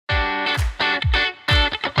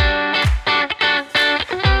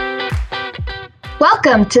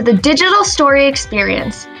Welcome to the Digital Story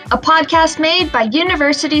Experience, a podcast made by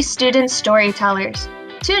university student storytellers.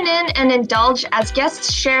 Tune in and indulge as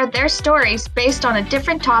guests share their stories based on a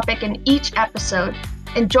different topic in each episode.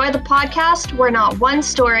 Enjoy the podcast where not one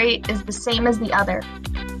story is the same as the other.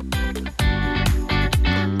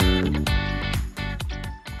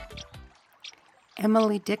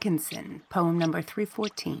 Emily Dickinson, poem number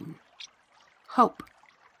 314. Hope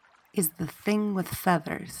is the thing with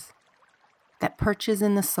feathers that perches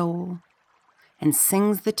in the soul and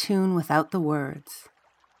sings the tune without the words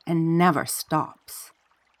and never stops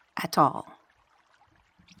at all.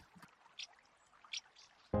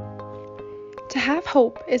 To have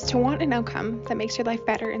hope is to want an outcome that makes your life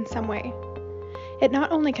better in some way. It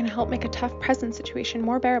not only can help make a tough present situation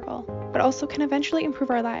more bearable, but also can eventually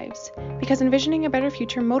improve our lives, because envisioning a better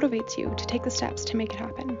future motivates you to take the steps to make it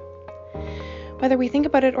happen. Whether we think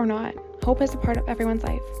about it or not, hope is a part of everyone's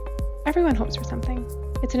life. Everyone hopes for something.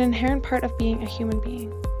 It's an inherent part of being a human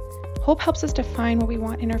being. Hope helps us define what we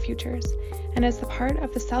want in our futures, and is the part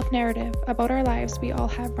of the self-narrative about our lives we all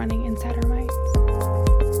have running inside our minds.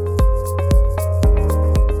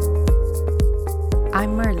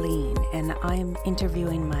 I'm Marlene, and I'm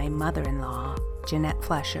interviewing my mother-in-law, Jeanette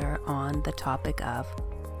Flesher, on the topic of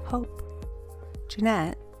hope.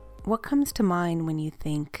 Jeanette, what comes to mind when you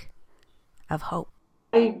think of hope?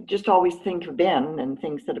 I just always think of Ben and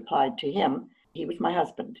things that applied to him. He was my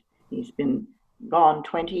husband. He's been gone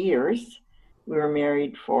 20 years. We were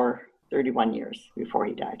married for 31 years before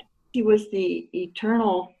he died. He was the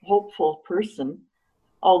eternal, hopeful person,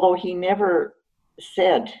 although he never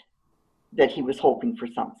said that he was hoping for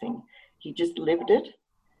something. He just lived it.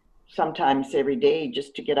 Sometimes every day,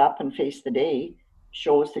 just to get up and face the day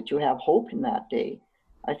shows that you have hope in that day.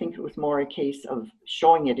 I think it was more a case of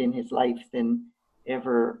showing it in his life than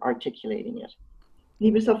ever articulating it.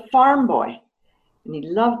 He was a farm boy, and he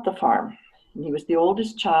loved the farm. And he was the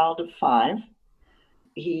oldest child of 5.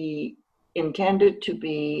 He intended to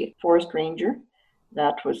be forest ranger.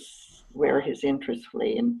 That was where his interest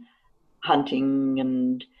lay, in hunting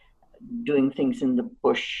and doing things in the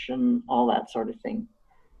bush and all that sort of thing.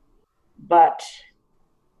 But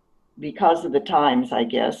because of the times, I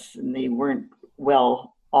guess, and they weren't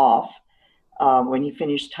well off, when he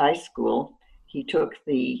finished high school, he took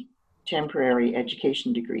the temporary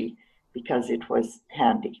education degree because it was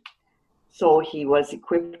handy. So he was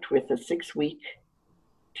equipped with a 6-week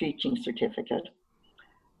teaching certificate,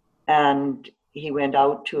 and he went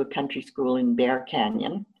out to a country school in Bear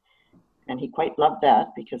Canyon, and he quite loved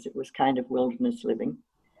that because it was kind of wilderness living.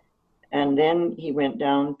 And then he went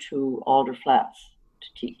down to Alder Flats to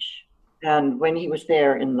teach. And when he was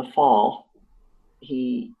there in the fall,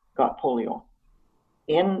 he got polio.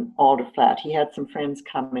 In Alder Flat, he had some friends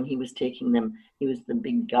come and he was taking them. He was the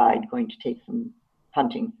big guide going to take them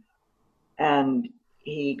hunting. And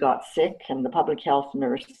he got sick, and the public health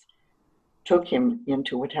nurse took him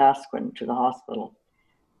into Wetaskiwin to the hospital.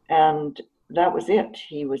 And that was it.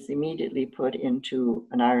 He was immediately put into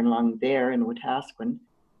an iron lung there in Wetaskiwin.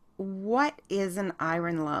 What is an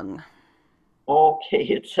iron lung? Okay,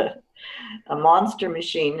 it's a monster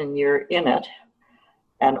machine, and you're in it,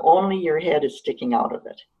 and only your head is sticking out of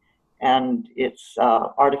it. And it's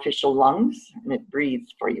artificial lungs, and it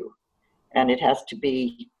breathes for you. And it has to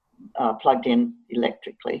be plugged in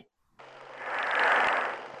electrically.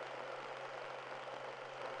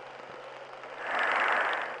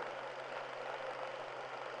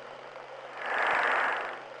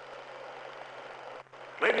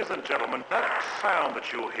 Ladies and gentlemen, that sound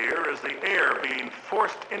that you'll hear is the air being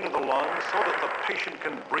forced into the lungs so that the patient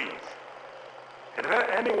can breathe. And if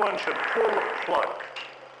anyone should pull the plug,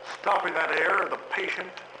 stopping that air, the patient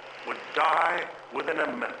would die within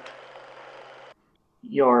a minute.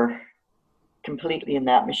 You're completely in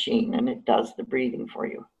that machine, and it does the breathing for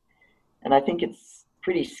you. And I think it's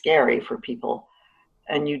pretty scary for people.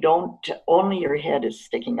 And you don't, only your head is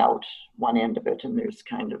sticking out one end of it, and there's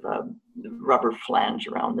kind of a rubber flange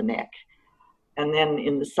around the neck. And then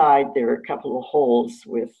in the side, there are a couple of holes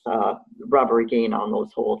with rubber again on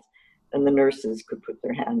those holes. And the nurses could put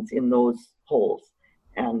their hands in those holes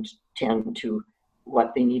and tend to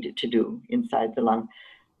what they needed to do inside the lung.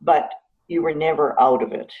 But you were never out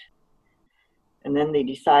of it. And then they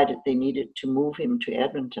decided they needed to move him to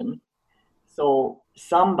Edmonton. So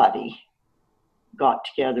somebody got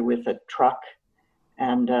together with a truck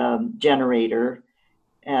and a generator,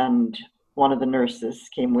 and one of the nurses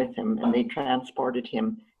came with him, and they transported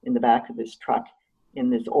him in the back of this truck in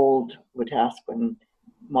this old Wetaskiwin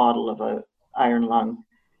model of a iron lung,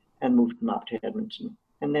 and moved him up to Edmonton.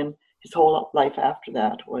 And then his whole life after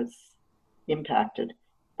that was impacted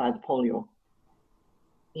by the polio.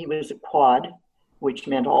 He was a quad, which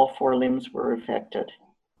meant all four limbs were affected.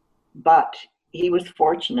 But he was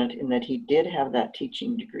fortunate in that he did have that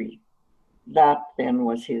teaching degree. That then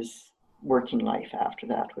was his working life after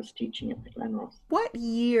that, was teaching at the Glenrose. What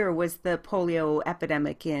year was the polio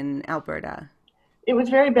epidemic in Alberta? It was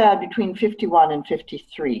very bad between 51 and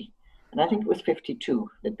 53. And I think it was 52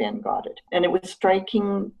 that Ben got it. And it was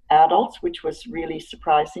striking adults, which was really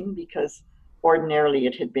surprising because ordinarily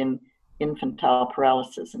it had been infantile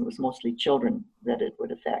paralysis and it was mostly children that it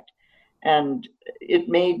would affect. And it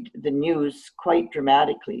made the news quite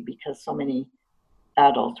dramatically because so many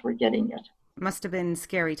adults were getting it. Must have been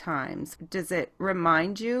scary times. Does it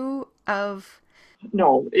remind you of?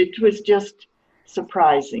 No, it was just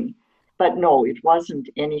surprising. But no, it wasn't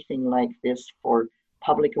anything like this for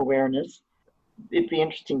public awareness. It'd be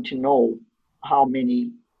interesting to know how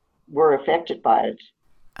many were affected by it.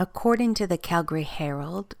 According to the Calgary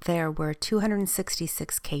Herald, there were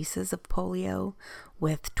 266 cases of polio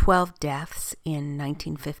with 12 deaths in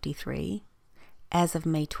 1953. As of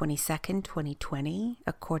May 22nd, 2020,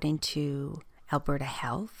 according to Alberta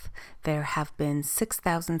Health, there have been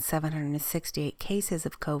 6,768 cases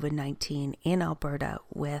of COVID-19 in Alberta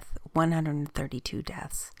with 132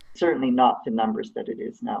 deaths. Certainly not the numbers that it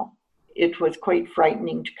is now. It was quite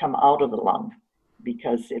frightening to come out of the lung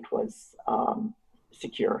because it was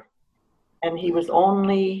secure. And he was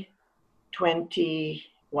only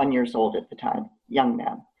 21 years old at the time, young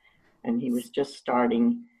man. And he was just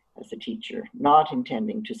starting as a teacher, not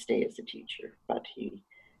intending to stay as a teacher, but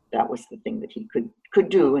that was the thing that he could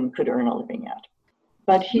do and could earn a living at.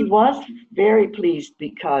 But he was very pleased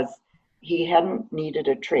because he hadn't needed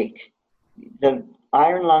a trach. The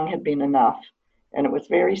iron lung had been enough, and it was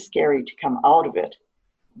very scary to come out of it,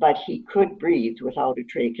 but he could breathe without a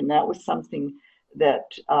trach, and that was something that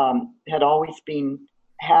had always been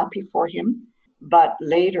happy for him. But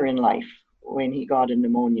later in life, when he got a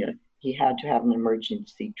pneumonia, he had to have an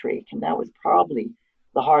emergency trach, and that was probably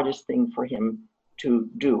the hardest thing for him to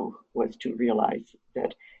do, was to realize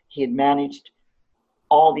that he had managed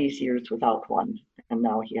all these years without one, and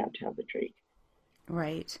now he had to have the trach.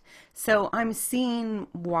 Right. So I'm seeing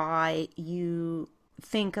why you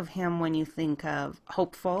think of him when you think of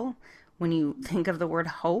hopeful, when you think of the word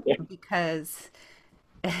hope, because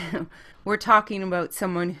we're talking about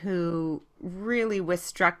someone who really was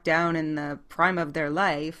struck down in the prime of their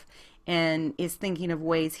life and is thinking of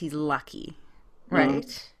ways he's lucky, right?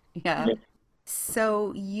 Mm-hmm. Yeah.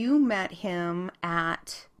 So you met him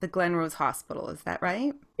at the Glenrose Hospital, is that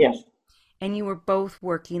right? Yes. And you were both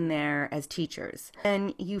working there as teachers.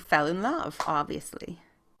 And you fell in love, obviously.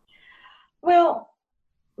 Well,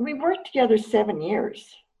 we worked together 7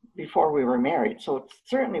 years before we were married, so it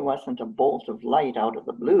certainly wasn't a bolt of light out of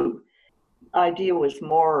the blue. The idea was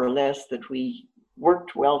more or less that we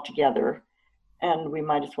worked well together and we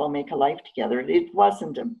might as well make a life together. It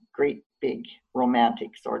wasn't a great big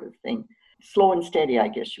romantic sort of thing. Slow and steady, I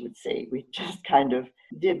guess you would say. We just kind of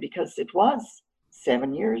did because it was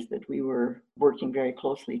 7 years that we were working very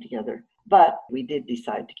closely together. But we did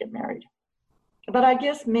decide to get married. But I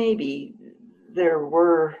guess maybe there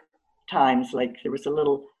were times like there was a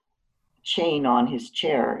little chain on his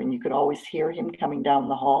chair and you could always hear him coming down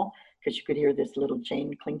the hall because you could hear this little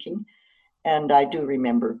chain clinking. And I do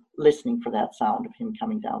remember listening for that sound of him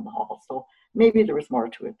coming down the hall. So maybe there was more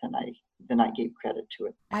to it than I gave credit to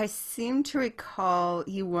it. I seem to recall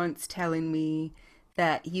you once telling me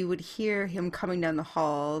that you would hear him coming down the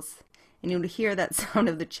halls and you would hear that sound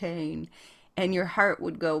of the chain and your heart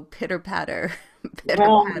would go pitter-patter,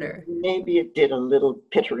 pitter-patter. Well, maybe it did a little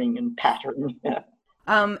pittering and pattering.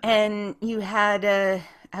 And you had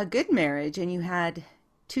a good marriage and you had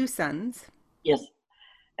 2 sons. Yes.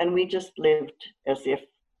 And we just lived as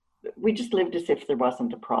if there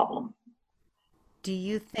wasn't a problem. Do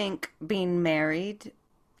you think being married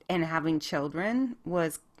and having children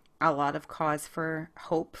was a lot of cause for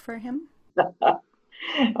hope for him?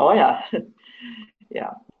 Oh, yeah.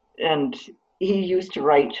 Yeah. And he used to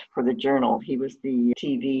write for the Journal. He was the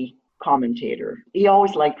TV commentator. He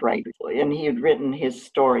always liked writing. And he had written his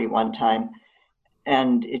story one time,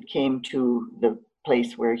 and it came to the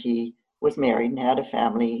place where he was married and had a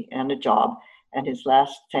family and a job. And his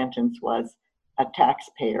last sentence was, "a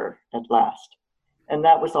taxpayer at last." And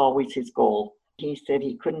that was always his goal. He said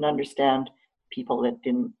he couldn't understand people that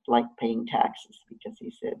didn't like paying taxes because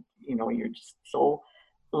he said, you're just so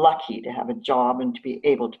lucky to have a job and to be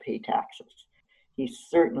able to pay taxes. He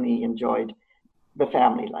certainly enjoyed the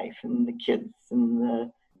family life and the kids and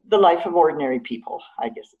the life of ordinary people, I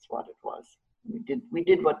guess is what it was. We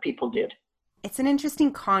did what people did. It's an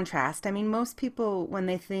interesting contrast. I mean, most people, when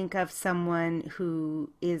they think of someone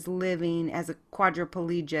who is living as a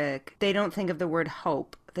quadriplegic, they don't think of the word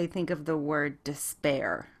hope. They think of the word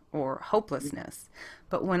despair or hopelessness.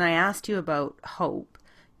 But when I asked you about hope,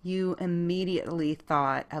 you immediately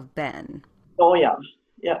thought of Ben. Oh, yeah.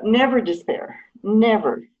 Yeah. Never despair.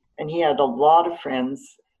 Never. And he had a lot of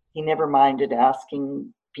friends. He never minded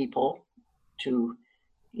asking people to,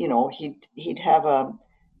 he'd have a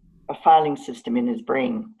filing system in his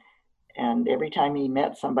brain. And every time he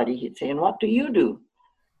met somebody, he'd say, "And what do you do?"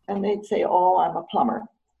 And they'd say, "Oh, I'm a plumber."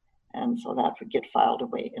 And so that would get filed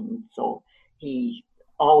away. And so he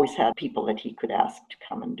always had people that he could ask to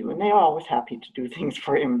come and do. And they were always happy to do things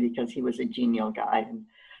for him because he was a genial guy and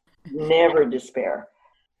never despair.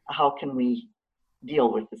 How can we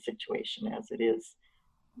deal with the situation as it is,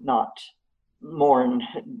 not mourn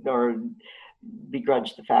or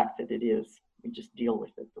begrudge the fact that it is? We just deal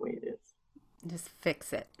with it the way it is. Just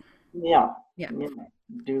fix it. Yeah. Yeah.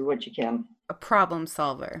 Do what you can. A problem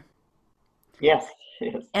solver. Yes.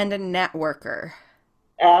 And a networker.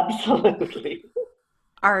 Absolutely.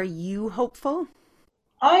 Are you hopeful?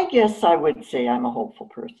 I guess I would say I'm a hopeful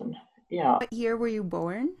person. Yeah. What year were you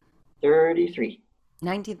born? 33.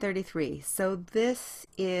 1933. So this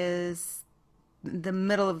is the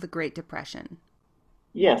middle of the Great Depression.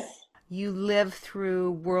 Yes. You lived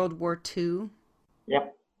through World War II.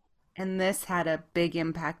 Yep. And this had a big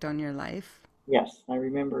impact on your life. Yes, I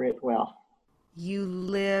remember it well. You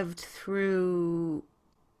lived through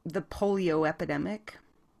the polio epidemic.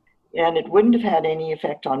 And it wouldn't have had any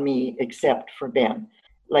effect on me except for Ben.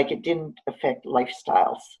 Like, it didn't affect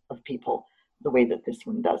lifestyles of people the way that this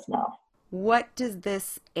one does now. What does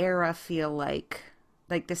this era feel like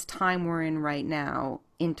this time we're in right now,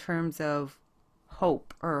 in terms of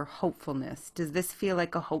hope or hopefulness? Does this feel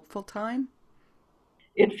like a hopeful time?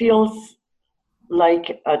 It feels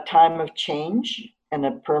like a time of change and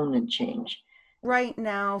a permanent change. Right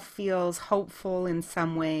now feels hopeful in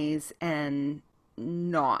some ways and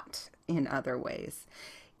not in other ways.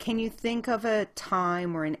 Can you think of a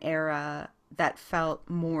time or an era that felt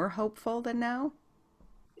more hopeful than now?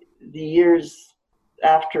 The years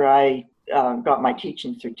after I got my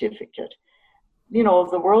teaching certificate,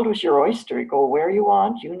 the world was your oyster. You go where you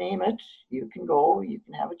want, you name it, you can go, you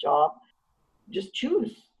can have a job. Just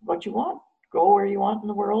choose what you want. Go where you want in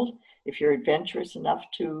the world. If you're adventurous enough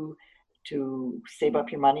to save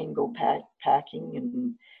up your money and go packing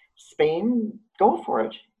in Spain, go for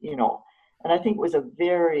it, And I think it was a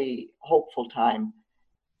very hopeful time.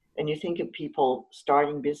 And you think of people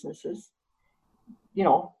starting businesses,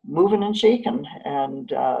 moving and shaking,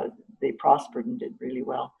 and they prospered and did really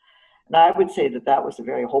well. And I would say that was a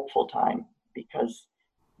very hopeful time because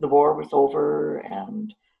the war was over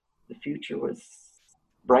and the future was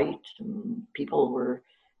bright and people were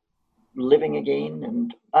living again.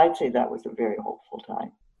 And I'd say that was a very hopeful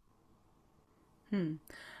time.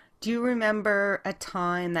 Do you remember a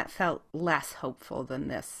time that felt less hopeful than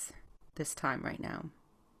this time right now?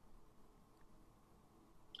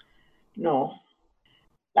 No.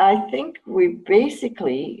 I think we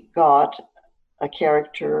basically got a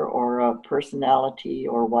character or a personality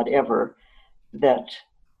or whatever that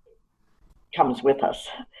comes with us.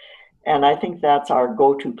 And I think that's our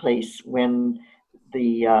go-to place when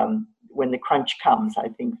the crunch comes. I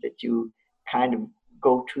think that you kind of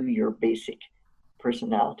go to your basic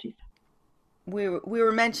personality. We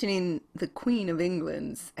were mentioning the Queen of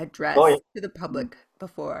England's address to the public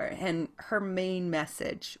before, and her main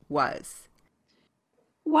message was,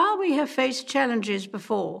 "While we have faced challenges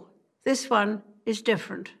before, this one is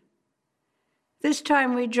different. This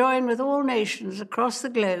time we join with all nations across the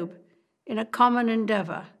globe in a common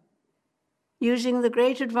endeavor, using the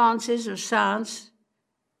great advances of science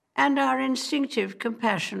and our instinctive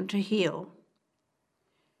compassion to heal.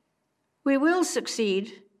 We will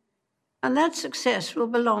succeed, and that success will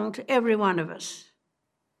belong to every one of us.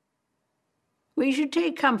 We should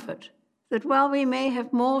take comfort that while we may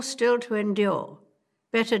have more still to endure,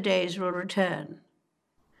 better days will return."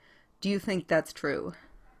 Do you think that's true?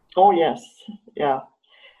 Oh, yes. Yeah.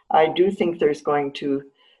 I do think there's going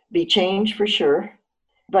to be change for sure,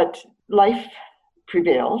 but life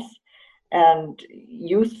prevails and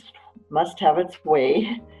youth must have its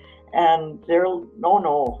way, and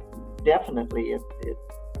definitely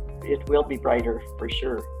it will be brighter for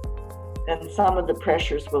sure. And some of the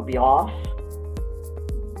pressures will be off.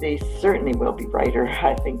 They certainly will be brighter.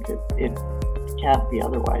 I think that it can't be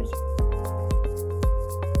otherwise.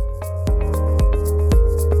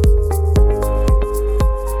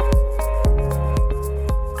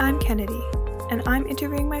 I'm Kennedy, and I'm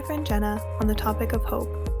interviewing my friend Jenna on the topic of hope.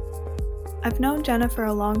 I've known Jenna for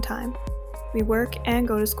a long time. We work and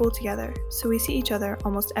go to school together, so we see each other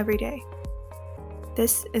almost every day.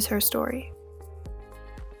 This is her story.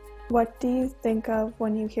 What do you think of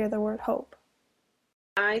when you hear the word hope?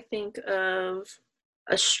 I think of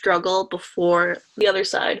a struggle before the other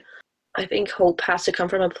side. I think hope has to come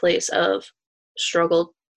from a place of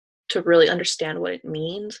struggle to really understand what it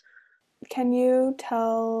means. Can you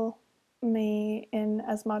tell me in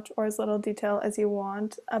as much or as little detail as you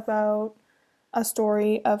want about a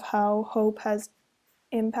story of how hope has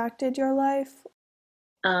impacted your life?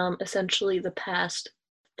 Essentially, the past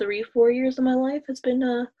 3-4 years of my life has been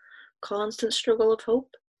a constant struggle of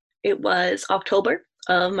hope. It was October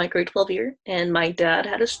of my grade 12 year, and my dad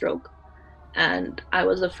had a stroke, and I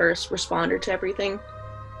was the first responder to everything.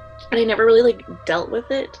 And I never really dealt with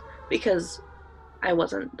it because I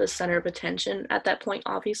wasn't the center of attention at that point.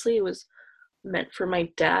 Obviously, it was meant for my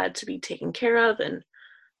dad to be taken care of and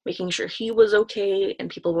making sure he was okay, and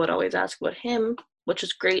people would always ask about him, which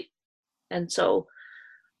is great. And so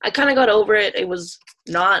I kind of got over it. It was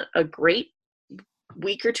not a great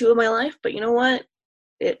week or two of my life, but you know what?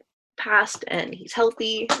 It passed and he's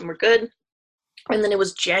healthy and we're good. And then it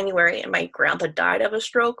was January and my grandpa died of a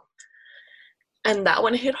stroke. And that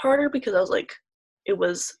one hit harder because I was like, it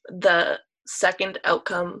was the second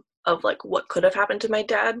outcome of like what could have happened to my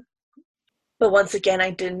dad. But once again, I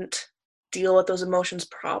didn't deal with those emotions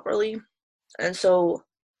properly. And so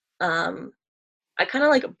I kind of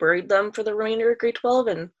like buried them for the remainder of grade 12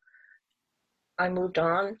 and I moved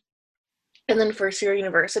on. And then first year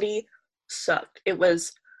university sucked. It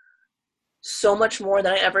was so much more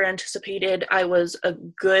than I ever anticipated. I was a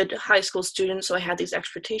good high school student, so I had these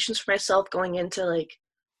expectations for myself going into like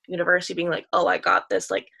university, being like, oh, I got this.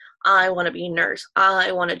 Like, I want to be a nurse.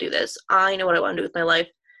 I want to do this. I know what I want to do with my life.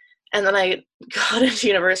 And then I got into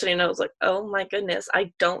university and I was like, oh my goodness,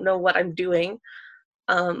 I don't know what I'm doing.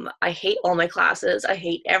 I hate all my classes. I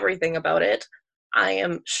hate everything about it. I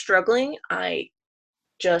am struggling.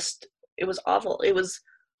 It was awful. It was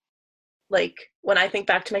like, when I think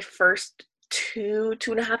back to my first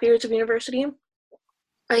 2.5 years of university,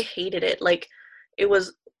 I hated it. Like, it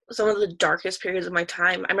was some of the darkest periods of my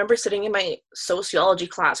time. I remember sitting in my sociology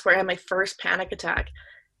class where I had my first panic attack.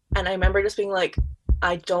 And I remember just being like,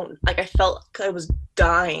 I felt like I was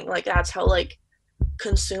dying. Like, that's how like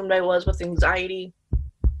consumed I was with anxiety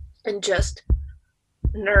and just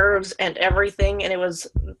nerves and everything. And I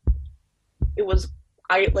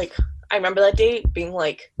remember that day being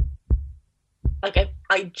like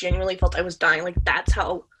I genuinely felt I was dying. Like, that's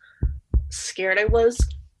how scared I was.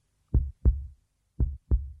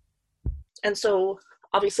 And so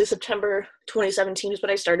obviously September 2017 is when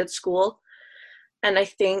I started school. And I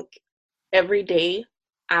think every day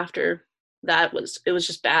after that it was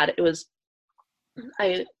just bad.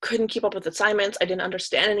 I couldn't keep up with assignments. I didn't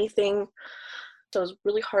understand anything. So I was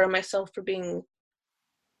really hard on myself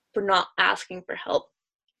for not asking for help.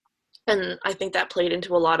 And I think that played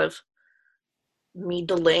into a lot of me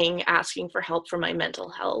delaying asking for help for my mental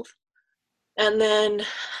health. And then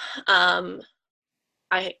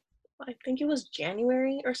I think it was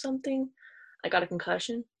January or something, I got a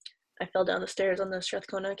concussion. I fell down the stairs on the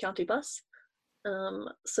Strathcona County bus.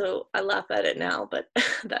 So I laugh at it now, but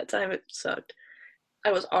that time it sucked.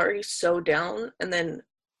 I was already so down, and then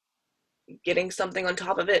getting something on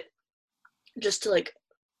top of it just to like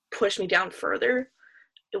push me down further,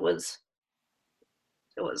 it was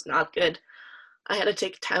not good. I had to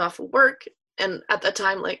take time off of work, and at that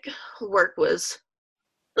time, like, work was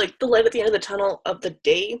like the light at the end of the tunnel of the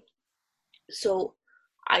day. So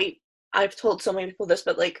I've told so many people this,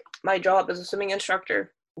 but like, my job as a swimming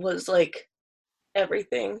instructor was like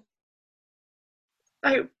everything.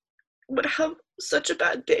 I would have such a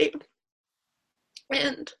bad day,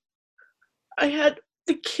 and I had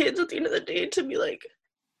the kids at the end of the day to be like,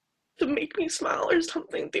 to make me smile or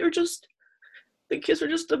something. The kids were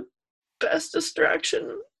just the best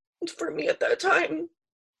distraction for me at that time.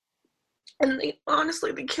 And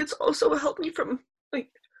the kids also helped me from like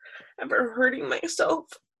ever hurting myself,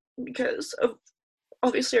 because of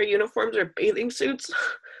obviously our uniforms are bathing suits,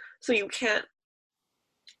 so you can't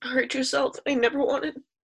hurt yourself. I never wanted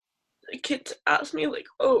a kid to ask me like,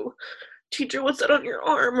 oh, teacher, what's that on your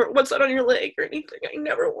arm, or what's that on your leg, or anything. I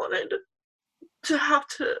never wanted to have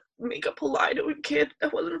to make up a lie to a kid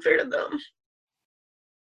that wasn't fair to them.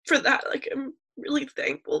 For that, like, I'm really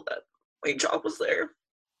thankful that my job was there,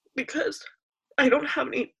 because I don't have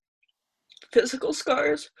any physical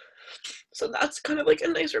scars. So that's kind of like a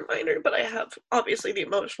nice reminder, but I have obviously the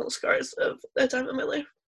emotional scars of that time in my life.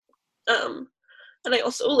 And I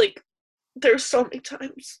also, like, there's so many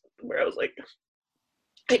times where I was like,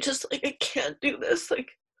 I just, like, I can't do this. Like,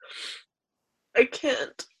 I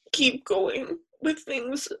can't keep going with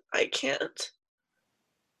things. I can't.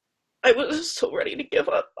 I was so ready to give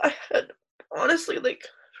up. I had, honestly, like,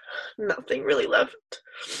 nothing really left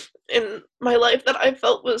in my life that I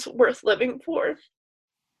felt was worth living for.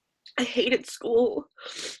 I hated school.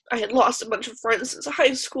 I had lost a bunch of friends since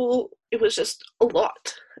high school. It was just a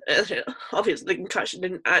lot. And obviously the concussion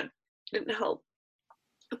didn't help.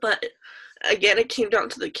 But again, it came down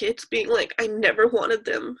to the kids being like, I never wanted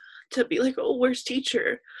them to be like, oh, where's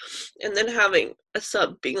teacher? And then having a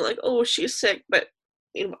sub being like, oh, she's sick, but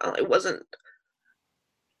meanwhile I wasn't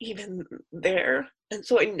even there. And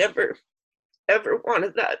so I never, ever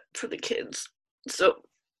wanted that for the kids. So,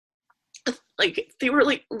 like, they were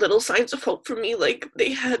like little signs of hope for me. Like,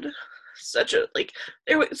 they had such a, like,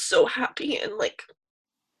 they were so happy, and like,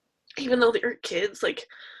 even though they were kids, like,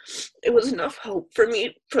 it was enough hope for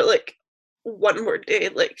me for like one more day.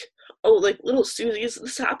 Like, oh, like, little Susie's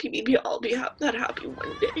this happy, maybe I'll be that happy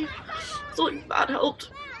one day. So like, that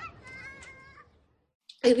helped.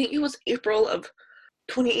 I think it was April of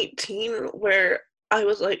 2018 where I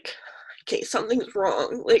was like, okay, something's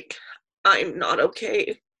wrong. Like, I'm not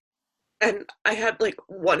okay. And I had like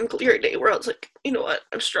one clear day where I was like, you know what,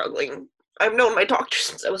 I'm struggling. I've known my doctor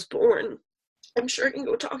since I was born. I'm sure I can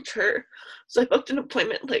go talk to her. So I booked an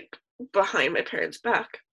appointment like behind my parents'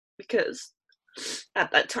 back, because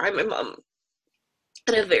at that time my mom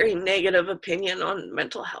had a very negative opinion on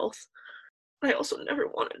mental health. I also never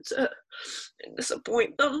wanted to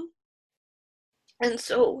disappoint them. And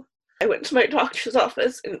so I went to my doctor's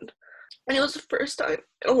office, and it was the first time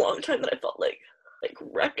in a long time that I felt like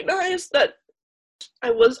recognized that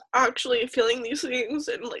I was actually feeling these things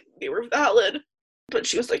and like they were valid. But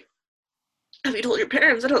she was like, have you told your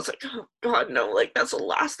parents? And I was like, oh God, no, like that's the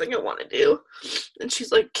last thing I want to do. And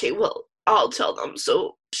she's like, okay, well, I'll tell them.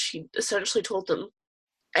 So she essentially told them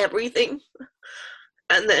everything.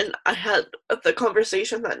 And then I had the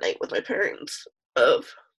conversation that night with my parents of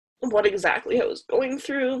what exactly I was going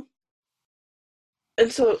through.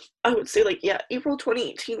 And so I would say, like, yeah, April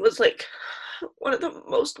 2018 was like one of the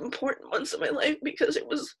most important months of my life, because it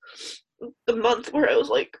was the month where I was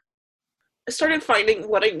like, I started finding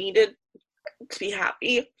what I needed to be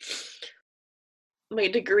happy. My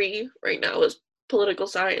degree right now is political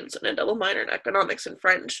science and a double minor in economics and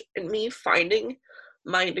French, and me finding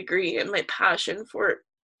my degree and my passion for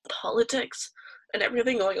politics and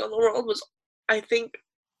everything going on in the world was, I think,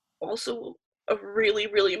 also a really,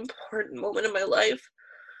 really important moment in my life,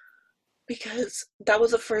 because that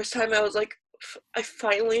was the first time I was like, I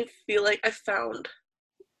finally feel like I found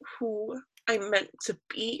who I'm meant to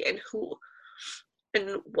be and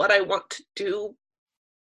what I want to do.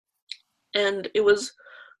 And it was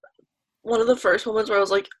one of the first moments where I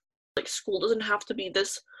was like school doesn't have to be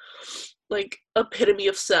this like epitome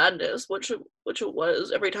of sadness, which it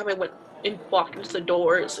was. Every time I walked into the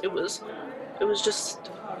doors, it was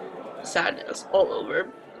just sadness all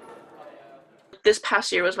over. This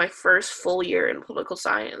past year was my first full year in political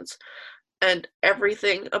science, and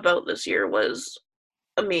everything about this year was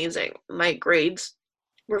amazing. My grades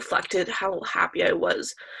reflected how happy I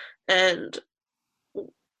was and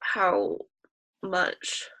how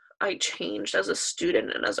much I changed as a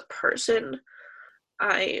student and as a person.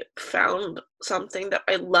 I found something that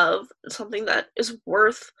I love, something that is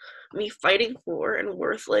worth me fighting for and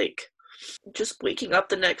worth like just waking up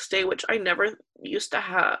the next day, which I never used to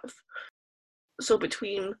have. So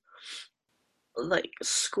between like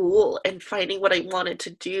school and finding what I wanted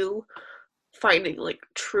to do, finding like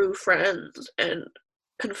true friends and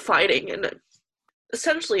confiding in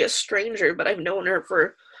essentially a stranger, but I've known her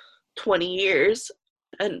for 20 years,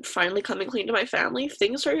 and finally coming clean to my family,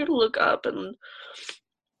 things started to look up, and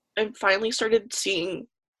I finally started seeing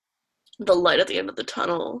the light at the end of the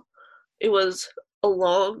tunnel. It was a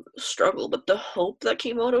long struggle, but the hope that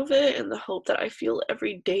came out of it and the hope that I feel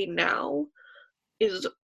every day now is,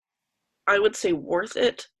 I would say, worth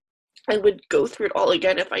it. I would go through it all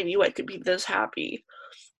again if I knew I could be this happy.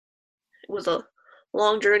 It was a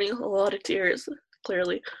long journey, a lot of tears,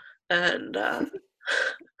 clearly, and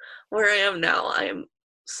where I am now, I am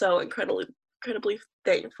so incredibly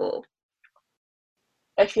thankful.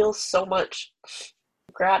 I feel so much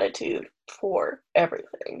gratitude for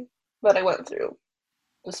everything that I went through,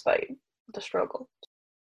 despite the struggle.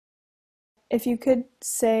 If you could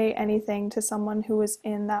say anything to someone who was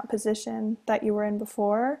in that position that you were in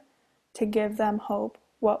before to give them hope,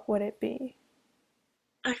 what would it be?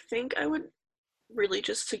 I think I would really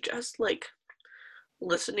just suggest like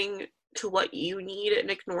listening to what you need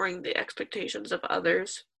and ignoring the expectations of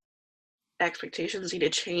others. expectations need to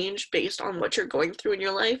change based on what you're going through in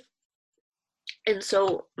your life. And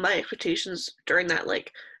so my expectations during that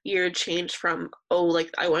like year changed from, oh, like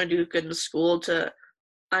I want to do good in school to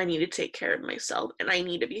I need to take care of myself and I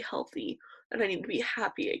need to be healthy and I need to be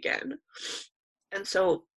happy again. And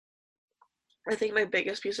so I think my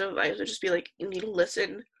biggest piece of advice would just be like, you need to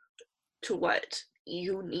listen to what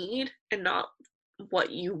you need and not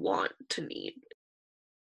what you want to need.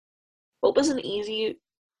 Hope isn't easy,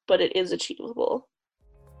 but it is achievable.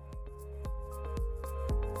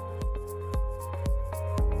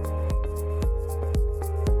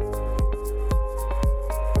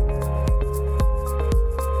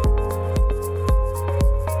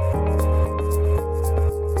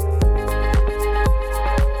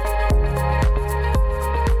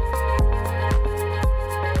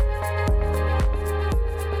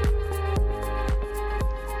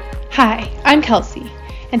 Hi, I'm Kelsey,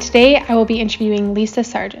 and today I will be interviewing Lisa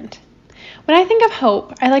Sargent. When I think of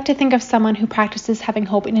hope, I like to think of someone who practices having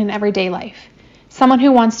hope in an everyday life, someone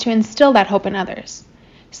who wants to instill that hope in others,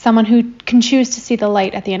 someone who can choose to see the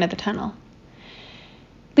light at the end of the tunnel.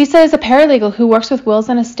 Lisa is a paralegal who works with wills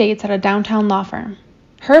and estates at a downtown law firm.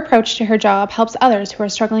 Her approach to her job helps others who are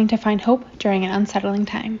struggling to find hope during an unsettling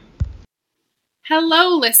time.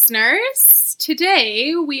 Hello, listeners.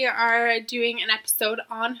 Today we are doing an episode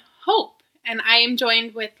on hope, and I am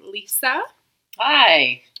joined with Lisa.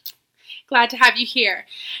 Hi. Glad to have you here.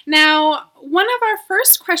 Now, one of our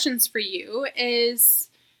first questions for you is,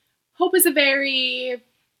 hope is a very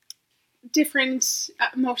different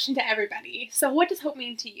emotion to everybody. So what does hope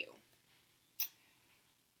mean to you?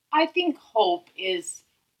 I think hope is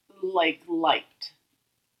like light.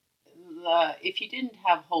 If you didn't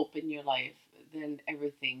have hope in your life, then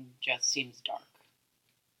everything just seems dark.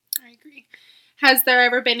 I agree. Has there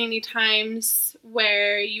ever been any times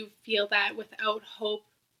where you feel that without hope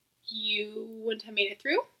you wouldn't have made it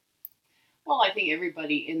through? Well, I think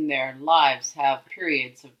everybody in their lives have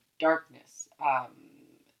periods of darkness.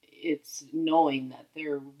 It's knowing that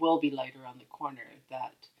there will be light around the corner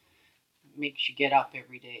that makes you get up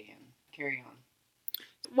every day and carry on.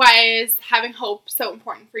 Why is having hope so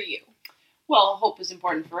important for you? Well, hope is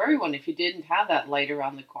important for everyone. If you didn't have that light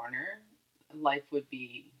around the corner, life would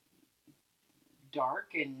be dark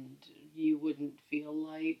and you wouldn't feel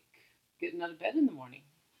like getting out of bed in the morning.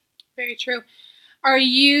 Very true. Are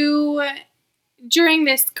you, during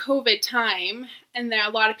this COVID time, and there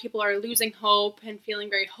a lot of people are losing hope and feeling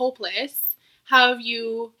very hopeless, how have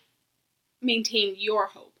you maintained your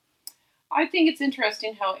hope? I think it's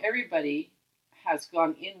interesting how everybody has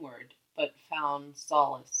gone inward but found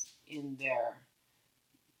solace in their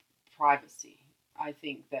privacy. I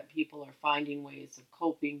think that people are finding ways of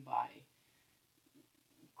coping by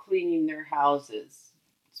cleaning their houses,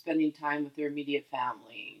 spending time with their immediate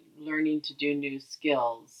family, learning to do new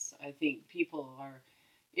skills. I think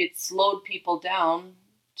it slowed people down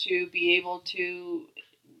to be able to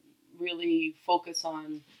really focus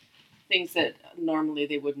on things that normally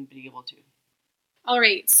they wouldn't be able to. All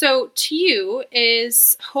right, so to you,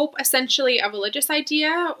 is hope essentially a religious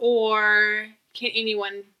idea, or can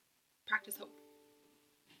anyone practice hope?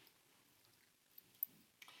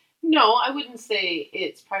 No, I wouldn't say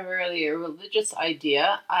it's primarily a religious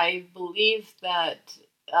idea. I believe that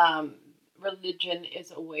religion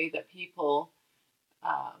is a way that people,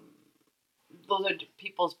 those are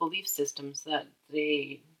people's belief systems that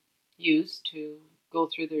they use to go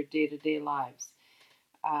through their day-to-day lives.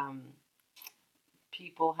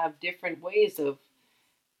 People have different ways of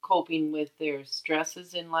coping with their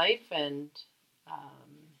stresses in life, and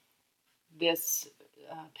this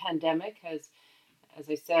pandemic has, as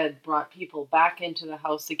I said, brought people back into the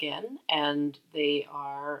house again, and they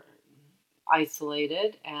are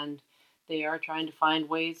isolated, and they are trying to find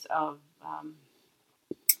ways of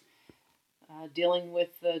dealing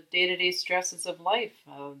with the day-to-day stresses of life.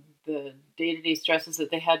 The day-to-day stresses that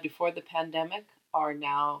they had before the pandemic are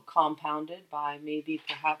now compounded by maybe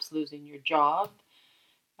perhaps losing your job,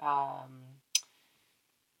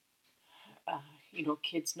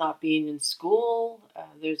 kids not being in school.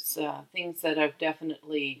 There's things that have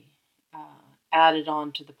definitely added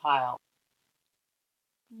on to the pile.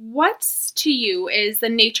 What to you is the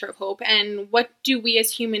nature of hope, and what do we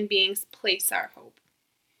as human beings place our hope?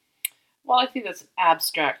 Well, I think that's an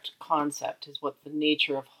abstract concept is what the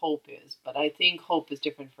nature of hope is, but I think hope is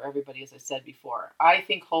different for everybody, as I said before. I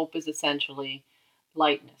think hope is essentially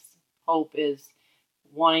lightness. Hope is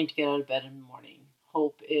wanting to get out of bed in the morning.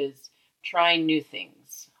 Hope is trying new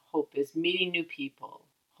things. Hope is meeting new people.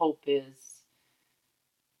 Hope is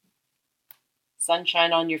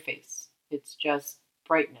sunshine on your face. It's just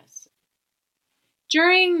brightness.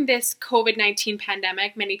 during this COVID-19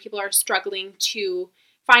 pandemic, many people are struggling to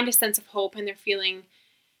find a sense of hope, and they're feeling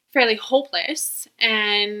fairly hopeless.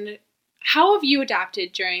 And how have you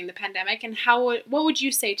adapted during the pandemic, and what would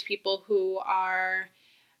you say to people who are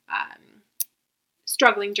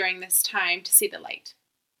struggling during this time to see the light?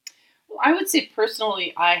 Well, I would say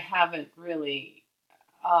personally, I haven't really,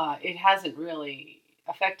 it hasn't really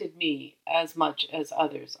affected me as much as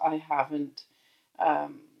others. I haven't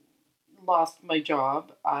lost my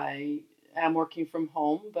job. I am working from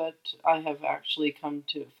home, but I have actually come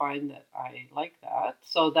to find that I like that.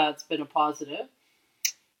 So that's been a positive.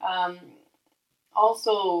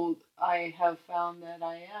 Also, I have found that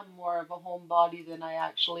I am more of a homebody than I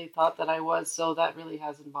actually thought that I was, so that really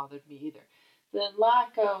hasn't bothered me either. The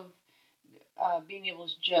lack of being able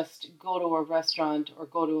to just go to a restaurant or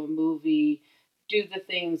go to a movie, do the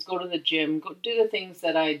things, go to the gym, do the things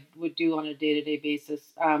that I would do on a day-to-day basis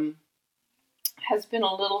has been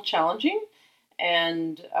a little challenging.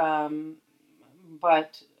 And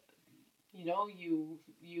but you know,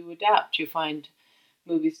 you adapt. You find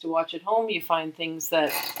movies to watch at home. You find things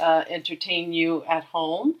that entertain you at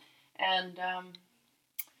home, and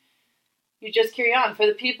you just carry on. For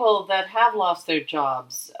the people that have lost their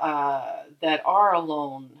jobs, that are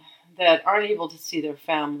alone, that aren't able to see their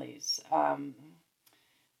families,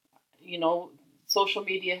 you know, social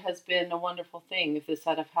media has been a wonderful thing. If this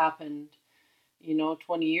had have happened,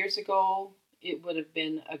 20 years ago, it would have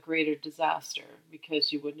been a greater disaster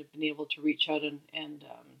because you wouldn't have been able to reach out and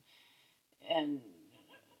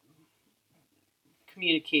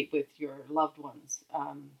communicate with your loved ones.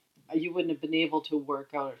 You wouldn't have been able to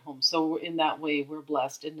work out at home. So in that way, we're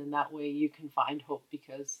blessed, and in that way, you can find hope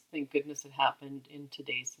because thank goodness it happened in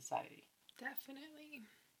today's society. Definitely.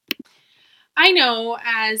 I know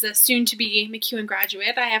as a soon-to-be MacEwan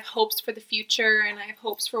graduate, I have hopes for the future, and I have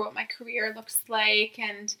hopes for what my career looks like,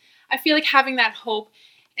 and I feel like having that hope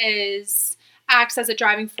acts as a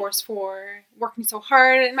driving force for working so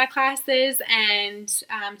hard in my classes and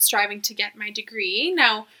striving to get my degree.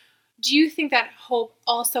 Now, do you think that hope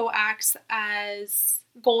also acts as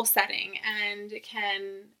goal setting and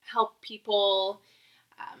can help people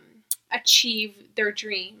achieve their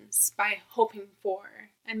dreams by hoping for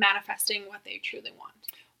and manifesting what they truly want?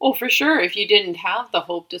 Well, for sure. If you didn't have the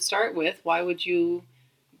hope to start with, why would you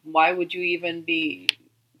even be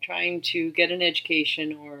trying to get an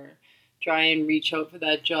education or try and reach out for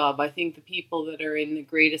that job? I think the people that are in the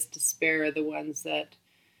greatest despair are the ones that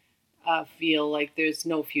feel like there's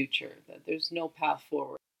no future, that there's no path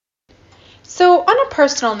forward. So on a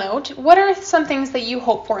personal note, what are some things that you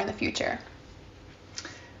hope for in the future?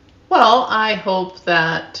 Well, I hope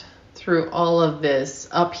that through all of this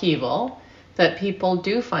upheaval, that people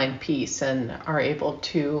do find peace and are able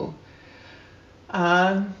to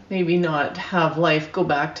maybe not have life go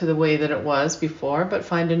back to the way that it was before, but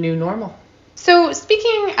find a new normal. So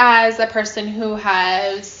speaking as a person who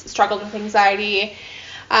has struggled with anxiety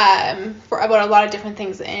for about a lot of different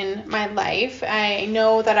things in my life, I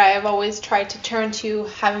know that I have always tried to turn to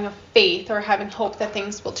having a faith or having hope that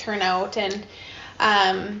things will turn out, and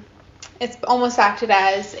it's almost acted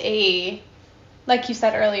as like you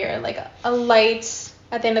said earlier, like a light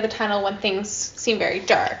at the end of the tunnel when things seem very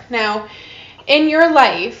dark. Now, in your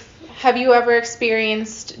life, have you ever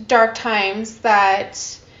experienced dark times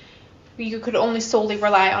that you could only solely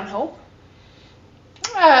rely on hope?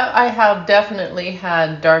 I have definitely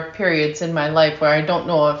had dark periods in my life where I don't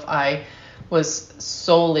know if I was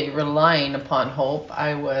solely relying upon hope.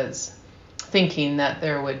 I was thinking that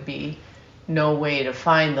there would be no way to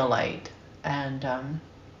find the light. And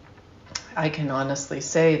I can honestly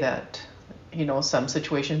say that, some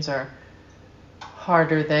situations are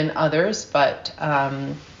harder than others, but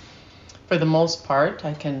for the most part,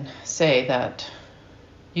 I can say that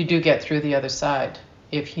you do get through the other side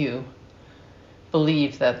if you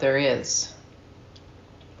believe that there is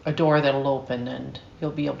a door that'll open and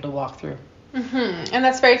you'll be able to walk through. Mm-hmm. And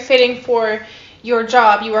that's very fitting for your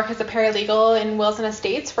job. You work as a paralegal in Wills and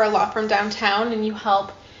Estates for a law firm downtown, and you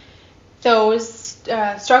help those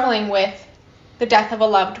struggling with the death of a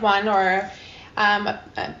loved one or a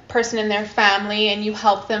person in their family, and you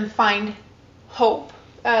help them find hope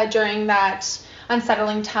during that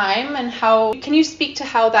unsettling time. And how can you speak to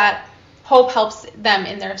how that hope helps them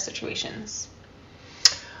in their situations?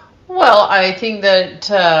 Well, I think that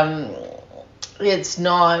it's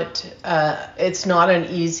not an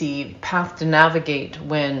easy path to navigate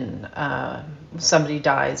when somebody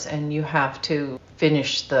dies and you have to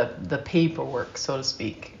finish the paperwork, so to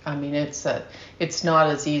speak. I mean, it's not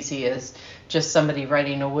as easy as just somebody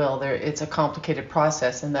writing a will. It's a complicated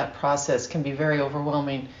process, and that process can be very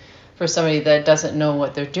overwhelming for somebody that doesn't know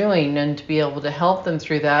what they're doing, and to be able to help them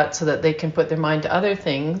through that so that they can put their mind to other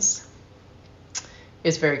things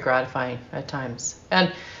is very gratifying at times.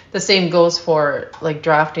 And the same goes for like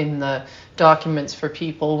drafting the documents for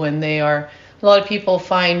people when they are, a lot of people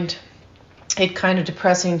find it kind of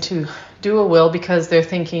depressing to do a will because they're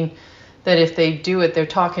thinking that if they do it, they're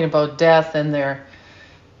talking about death and they're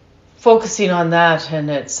focusing on that, and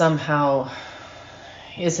it somehow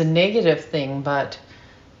is a negative thing. But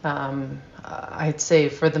I'd say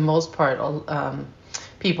for the most part,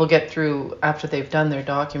 people get through after they've done their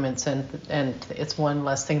documents, and it's one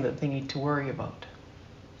less thing that they need to worry about.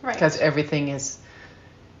 Right. Because everything is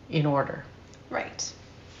in order. Right.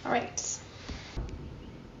 All right.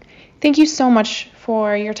 Thank you so much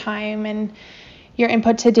for your time and your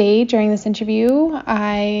input today during this interview.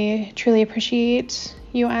 I truly appreciate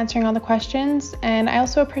you answering all the questions, and I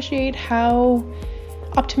also appreciate how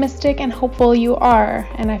optimistic and hopeful you are,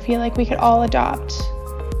 and I feel like we could all adopt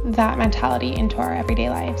that mentality into our everyday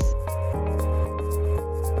lives.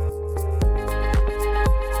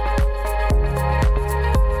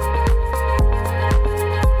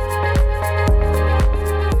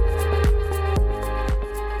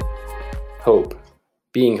 Hope,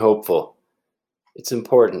 being hopeful. It's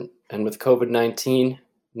important, and with COVID-19,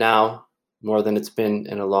 now more than it's been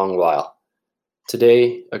in a long while.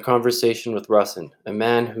 Today, a conversation with Rasan, a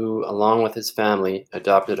man who, along with his family,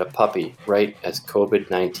 adopted a puppy right as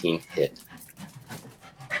COVID-19 hit.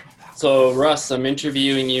 So, Russ, I'm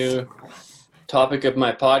interviewing you. Topic of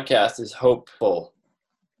my podcast is hopeful.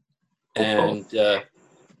 And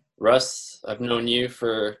Russ, I've known you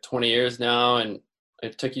for 20 years now, and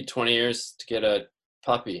it took you 20 years to get a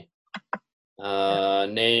puppy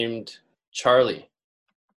named Charlie.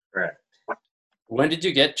 Correct. When did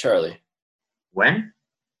you get Charlie? When?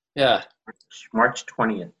 Yeah. March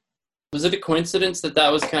 20th. Was it a coincidence that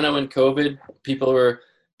was kind of when COVID, people were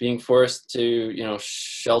being forced to,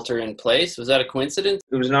 shelter in place? Was that a coincidence?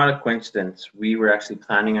 It was not a coincidence. We were actually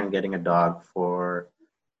planning on getting a dog for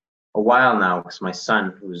a while now because my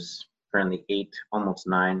son, who's currently 8, almost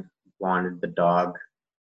 9, wanted the dog.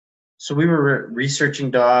 So we were researching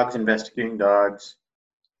dogs, investigating dogs.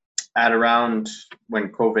 At around when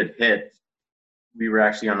COVID hit, we were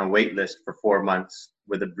actually on a wait list for 4 months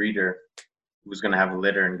with a breeder who was going to have a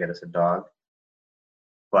litter and get us a dog.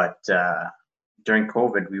 But during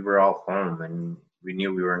COVID, we were all home and we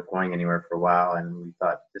knew we weren't going anywhere for a while. And we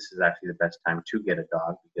thought this is actually the best time to get a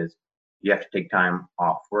dog because you have to take time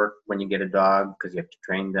off work when you get a dog because you have to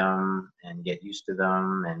train them and get used to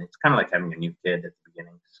them. And it's kind of like having a new kid at the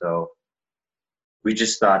beginning. So we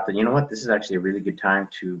just thought that, you know what, this is actually a really good time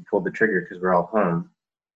to pull the trigger because we're all home.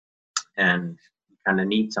 And kind of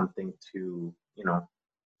need something to,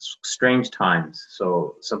 strange times.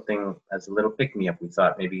 So something as a little pick-me-up, we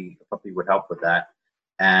thought maybe a puppy would help with that.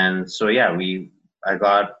 And so, yeah, I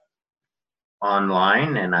got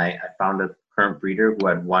online and I found a current breeder who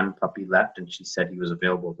had one puppy left and she said he was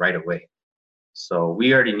available right away. So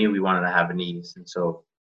we already knew we wanted to have an Ease. And so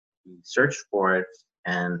we searched for it,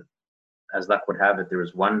 and as luck would have it, there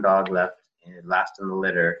was one dog left and last in the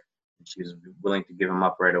litter, and she was willing to give him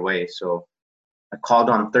up right away. So I called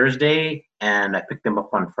on Thursday and I picked him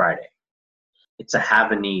up on Friday. It's a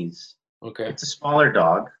Havanese. Okay. It's a smaller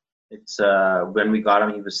dog. It's when we got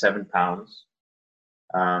him, he was 7 pounds.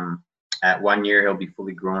 At 1 year, he'll be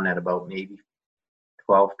fully grown at about maybe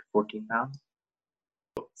 12 to 14 pounds.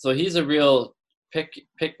 So he's a real pick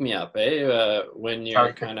me up, eh? When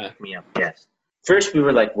you're kind of pick me up. Yes. First, we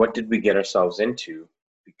were like, what did we get ourselves into?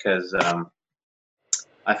 Because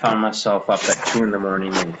I found myself up at 2 in the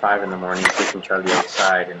morning and 5 in the morning taking Charlie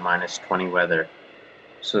outside in minus 20 weather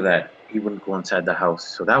so that he wouldn't go inside the house.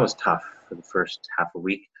 So that was tough for the first half a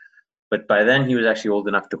week. But by then he was actually old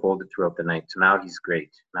enough to hold it throughout the night. So now he's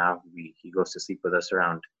great. Now he goes to sleep with us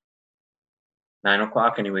around 9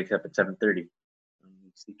 o'clock and he wakes up at 7:30.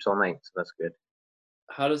 He sleeps all night, so that's good.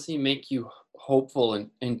 How does he make you hopeful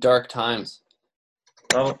in dark times?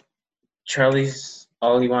 Well, Charlie's,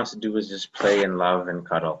 all he wants to do is just play and love and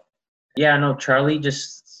cuddle. Yeah, no, Charlie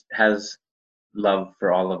just has love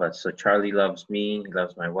for all of us. So Charlie loves me, he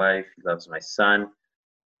loves my wife, he loves my son,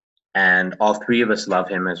 and all 3 of us love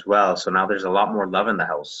him as well. So now there's a lot more love in the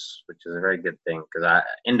house, which is a very good thing because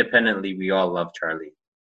independently we all love Charlie.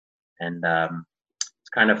 And it's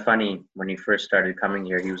kind of funny, when he first started coming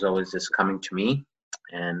here, he was always just coming to me,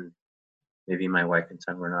 and maybe my wife and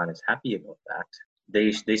son were not as happy about that.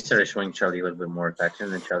 They started showing Charlie a little bit more affection,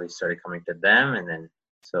 and then Charlie started coming to them, and then,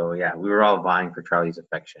 so yeah, we were all vying for Charlie's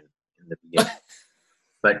affection in the beginning.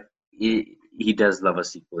 But he does love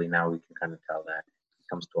us equally now. We can kind of tell that. He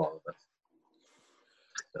comes to all of us.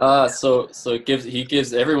 So he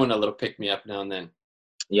gives everyone a little pick me up now and then.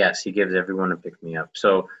 Yes, he gives everyone a pick me up.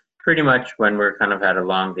 So pretty much when we're kind of had a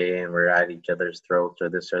long day and we're at each other's throats or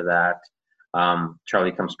this or that,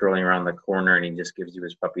 Charlie comes strolling around the corner and he just gives you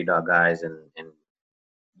his puppy dog eyes, and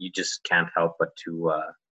you just can't help but to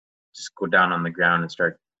just go down on the ground and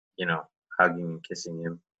start, hugging and kissing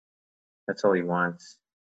him. That's all he wants.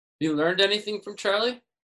 You learned anything from Charlie?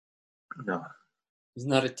 No. He's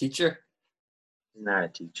not a teacher? He's not a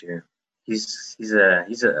teacher. He's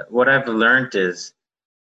a what I've learned is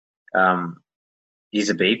he's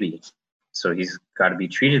a baby. So he's got to be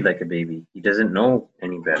treated like a baby. He doesn't know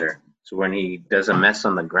any better. So when he does a mess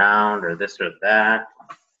on the ground or this or that,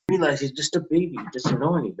 realize he's just a baby. He doesn't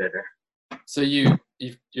know any better. So you're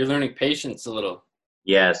learning patience a little.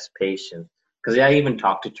 Yes, patience. Because I even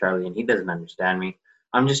talk to Charlie and he doesn't understand me.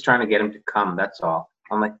 I'm just trying to get him to come. That's all.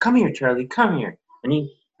 I'm like, come here, Charlie, come here. And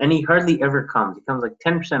he hardly ever comes. He comes like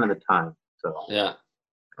 10% of the time. So yeah,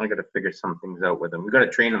 I got to figure some things out with him. We got to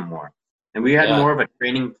train him more. And we had more of a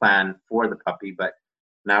training plan for the puppy, but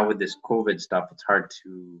now with this COVID stuff, it's hard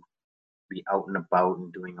to be out and about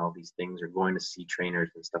and doing all these things or going to see trainers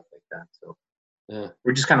and stuff like that. So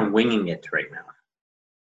we're just kind of winging it right now.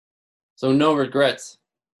 So no regrets?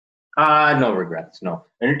 No regrets, no.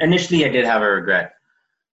 Initially, I did have a regret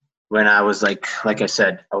when I was like I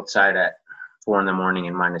said, outside at 4 a.m.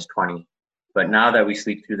 and -20. But now that we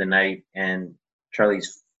sleep through the night and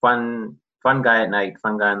Charlie's fun guy at night,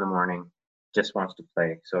 fun guy in the morning, just wants to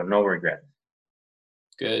play. So no regrets.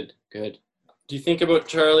 Good. Do you think about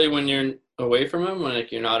Charlie when you're away from him, when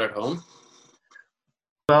you're not at home?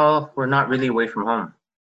 Well, we're not really away from home.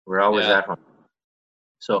 We're always at home.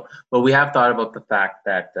 So, but we have thought about the fact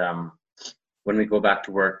that when we go back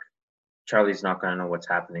to work, Charlie's not going to know what's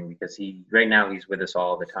happening because right now he's with us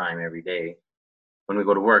all the time, every day. When we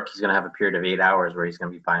go to work, he's going to have a period of 8 hours where he's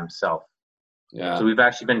going to be by himself. Yeah. So we've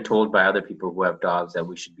actually been told by other people who have dogs that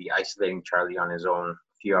we should be isolating Charlie on his own a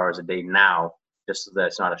few hours a day now, just so that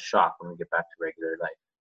it's not a shock when we get back to regular life.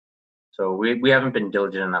 So we haven't been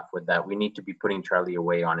diligent enough with that. We need to be putting Charlie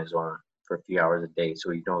away on his own for a few hours a day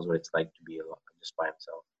so he knows what it's like to be alone, just by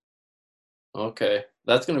himself. Okay.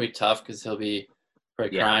 That's going to be tough because he'll be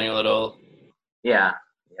probably crying a little. Yeah,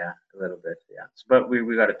 a little bit, yeah. But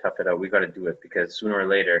we got to tough it out. We got to do it because sooner or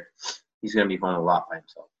later, he's going to be home a lot by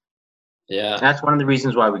himself. Yeah. And that's one of the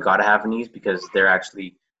reasons why we got to have these, because they're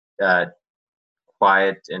actually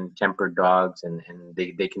quiet and tempered dogs, and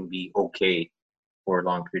they can be okay for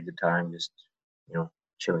long periods of time, just,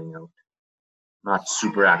 chilling out. Not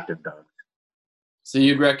super active dogs. So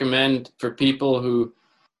you'd recommend for people who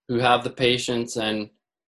have the patience and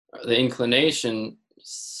the inclination,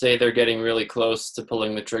 say they're getting really close to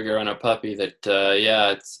pulling the trigger on a puppy, that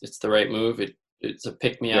it's the right move. It's a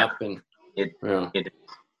pick me up, and it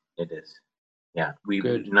is. Yeah,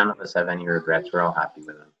 none of us have any regrets. We're all happy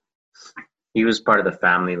with him. He was part of the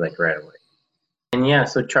family like right away. And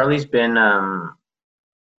so Charlie's been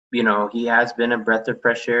he has been a breath of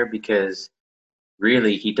fresh air because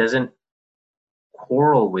really he doesn't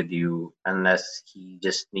quarrel with you unless he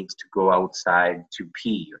just needs to go outside to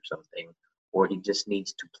pee or something, or he just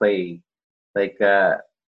needs to play. Like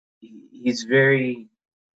he's very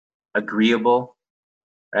agreeable,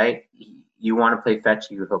 right? You want to play fetch,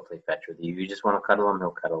 he'll play fetch with you. You just want to cuddle him,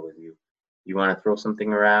 he'll cuddle with you. You want to throw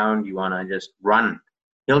something around, you want to just run.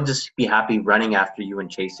 He'll just be happy running after you and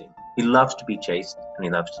chasing. He loves to be chased, and he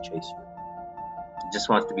loves to chase you. He just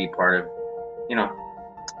wants to be part of,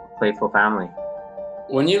 a playful family.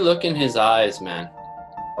 When you look in his eyes, man.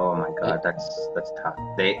 Oh my God, that's tough.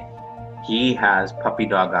 He has puppy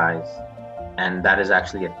dog eyes, and that is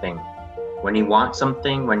actually a thing. When he wants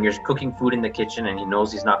something, when you're cooking food in the kitchen and he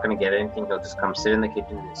knows he's not going to get anything, he'll just come sit in the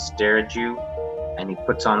kitchen and stare at you, and he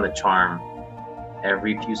puts on the charm.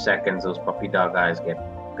 Every few seconds, those puppy dog eyes get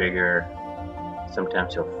bigger.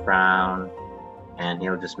 Sometimes he'll frown, and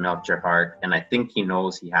he'll just melt your heart. And I think he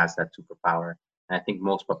knows he has that superpower. And I think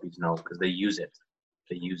most puppies know because they use it.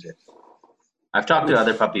 I've talked to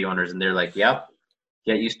other puppy owners, and they're like, yep,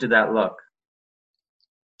 get used to that look.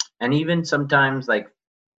 And even sometimes,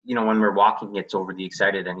 when we're walking, he gets overly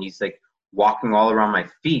excited, and he's like walking all around my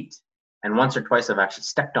feet. And once or twice I've actually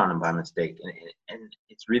stepped on him by mistake. And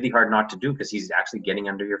it's really hard not to do because he's actually getting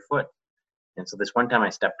under your foot. And so this one time I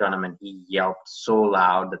stepped on him, and he yelped so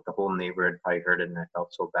loud that the whole neighborhood probably heard it, and I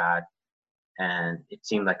felt so bad. And it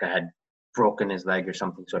seemed like I had broken his leg or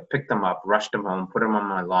something. So I picked him up, rushed him home, put him on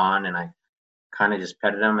my lawn, and I kind of just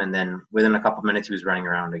petted him. And then within a couple minutes, he was running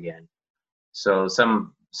around again. So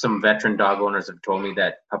some veteran dog owners have told me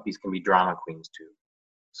that puppies can be drama queens too.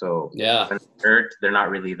 So Yeah. when they're hurt, they're not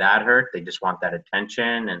really that hurt. They just want that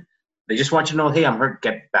attention, and they just want you to know, hey, I'm hurt,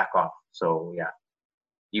 get back off. So yeah,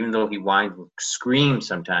 even though he whines, screams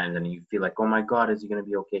sometimes, and you feel like, oh my God, is he going to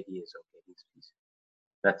be okay? He is okay.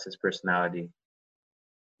 That's his personality.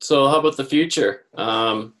 So how about the future?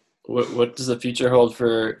 What does the future hold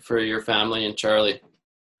for your family and Charlie?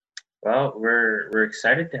 Well, we're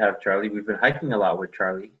excited to have Charlie. We've been hiking a lot with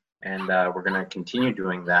Charlie, and we're going to continue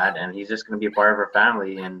doing that. And he's just going to be a part of our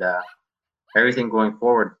family, and everything going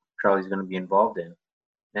forward, Charlie's going to be involved in.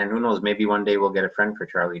 And who knows, maybe one day we'll get a friend for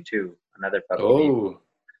Charlie too, another puppy. Oh. Maybe.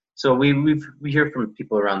 So we hear from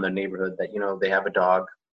people around the neighborhood that, you know, they have a dog,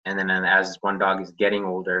 and then as one dog is getting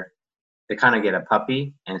older, they kind of get a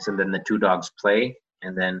puppy, and so then the two dogs play,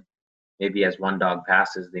 and then maybe as one dog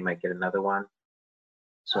passes, they might get another one.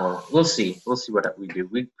 So we'll see what we do.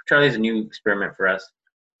 Charlie's a new experiment for us.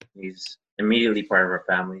 He's immediately part of our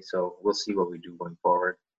family, so we'll see what we do going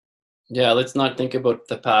forward. Yeah, let's not think about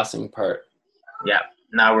the passing part. Yeah,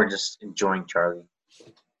 now we're just enjoying Charlie.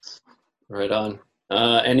 Right on.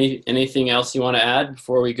 Anything else you want to add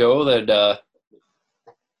before we go that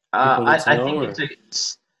I think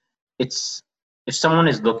it's if someone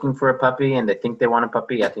is looking for a puppy and they think they want a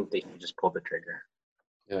puppy, I think they should just pull the trigger.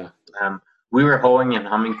 Yeah. We were hoeing and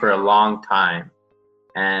humming for a long time,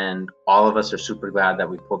 and all of us are super glad that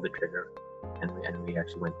we pulled the trigger and we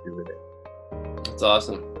actually went through with it. That's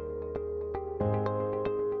awesome.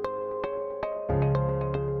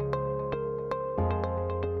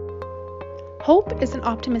 Hope is an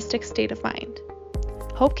optimistic state of mind.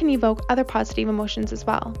 Hope can evoke other positive emotions as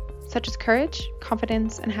well, such as courage,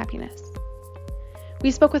 confidence, and happiness.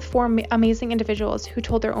 We spoke with 4 amazing individuals who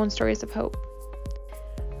told their own stories of hope.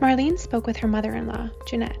 Marlene spoke with her mother-in-law,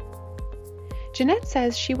 Jeanette. Jeanette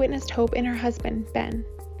says she witnessed hope in her husband, Ben.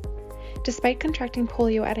 Despite contracting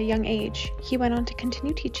polio at a young age, he went on to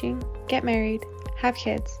continue teaching, get married, have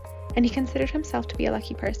kids, and he considered himself to be a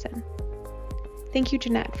lucky person. Thank you,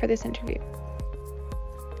 Jeanette, for this interview.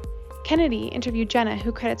 Kennedy interviewed Jenna,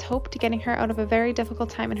 who credits hope to getting her out of a very difficult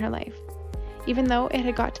time in her life. Even though it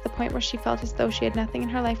had got to the point where she felt as though she had nothing in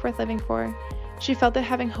her life worth living for, she felt that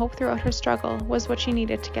having hope throughout her struggle was what she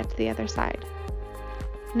needed to get to the other side.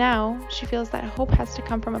 Now, she feels that hope has to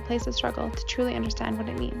come from a place of struggle to truly understand what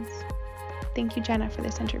it means. Thank you, Jenna, for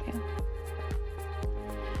this interview.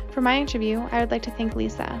 For my interview, I would like to thank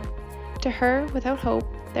Lisa. To her, without hope,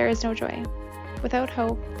 there is no joy. Without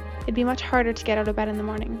hope, it'd be much harder to get out of bed in the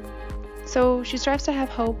morning. So she strives to have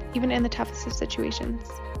hope even in the toughest of situations.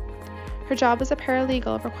 Her job as a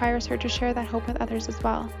paralegal requires her to share that hope with others as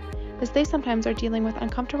well, as they sometimes are dealing with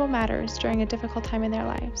uncomfortable matters during a difficult time in their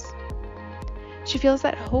lives. She feels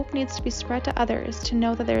that hope needs to be spread to others to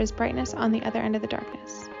know that there is brightness on the other end of the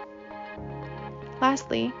darkness.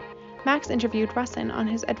 Lastly, Max interviewed Rasan on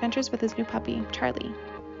his adventures with his new puppy, Charlie.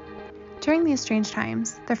 During these strange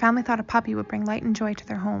times, their family thought a puppy would bring light and joy to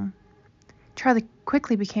their home. Charlie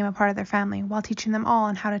quickly became a part of their family while teaching them all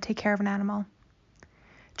on how to take care of an animal.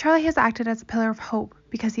 Charlie has acted as a pillar of hope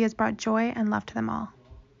because he has brought joy and love to them all.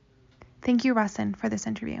 Thank you, Rasan, for this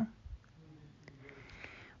interview.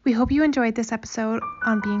 We hope you enjoyed this episode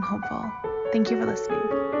on Being Hopeful. Thank you for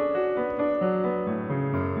listening.